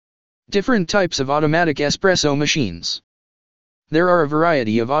Different types of automatic espresso machines. There are a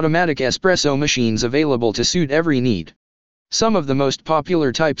variety of automatic espresso machines available to suit every need. Some of the most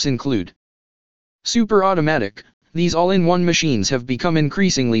popular types include super automatic. These all-in-one machines have become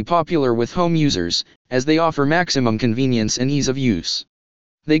increasingly popular with home users, as they offer maximum convenience and ease of use.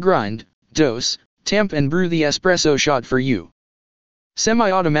 They grind, dose, tamp and brew the espresso shot for you.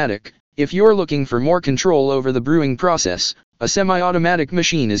 Semi-automatic. If you're looking for more control over the brewing process, a semi-automatic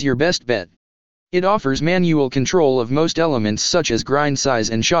machine is your best bet. It offers manual control of most elements such as grind size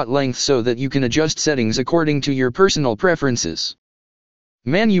and shot length so that you can adjust settings according to your personal preferences.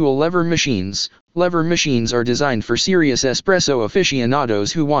 Manual lever machines. Lever machines are designed for serious espresso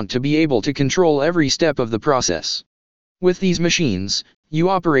aficionados who want to be able to control every step of the process. With these machines, you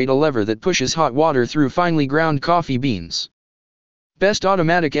operate a lever that pushes hot water through finely ground coffee beans. Best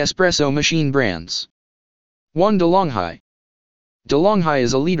automatic espresso machine brands. 1. DeLonghi. DeLonghi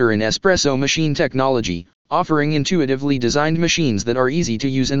is a leader in espresso machine technology, offering intuitively designed machines that are easy to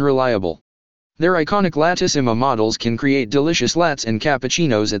use and reliable. Their iconic Latissima models can create delicious lattes and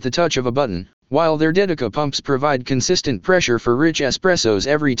cappuccinos at the touch of a button, while their Dedica pumps provide consistent pressure for rich espressos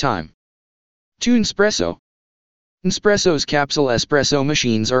every time. 2. Nespresso. Nespresso's capsule espresso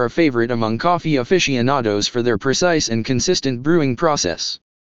machines are a favorite among coffee aficionados for their precise and consistent brewing process.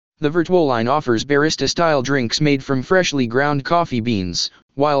 The Vertuoline offers barista-style drinks made from freshly ground coffee beans,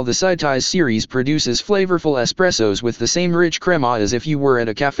 while the Citize series produces flavorful espressos with the same rich crema as if you were at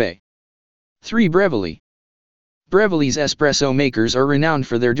a cafe. 3. Breville. Breville's espresso makers are renowned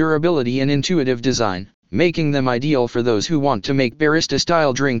for their durability and intuitive design, making them ideal for those who want to make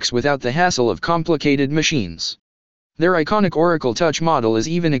barista-style drinks without the hassle of complicated machines. Their iconic Oracle Touch model is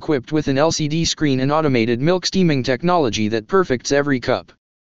even equipped with an LCD screen and automated milk steaming technology that perfects every cup.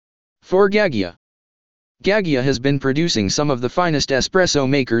 4. Gaggia. Gaggia has been producing some of the finest espresso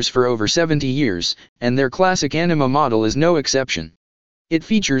makers for over 70 years, and their classic Anima model is no exception. It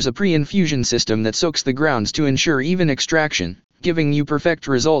features a pre-infusion system that soaks the grounds to ensure even extraction, giving you perfect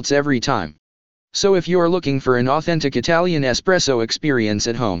results every time. So if you're looking for an authentic Italian espresso experience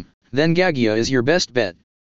at home, then Gaggia is your best bet.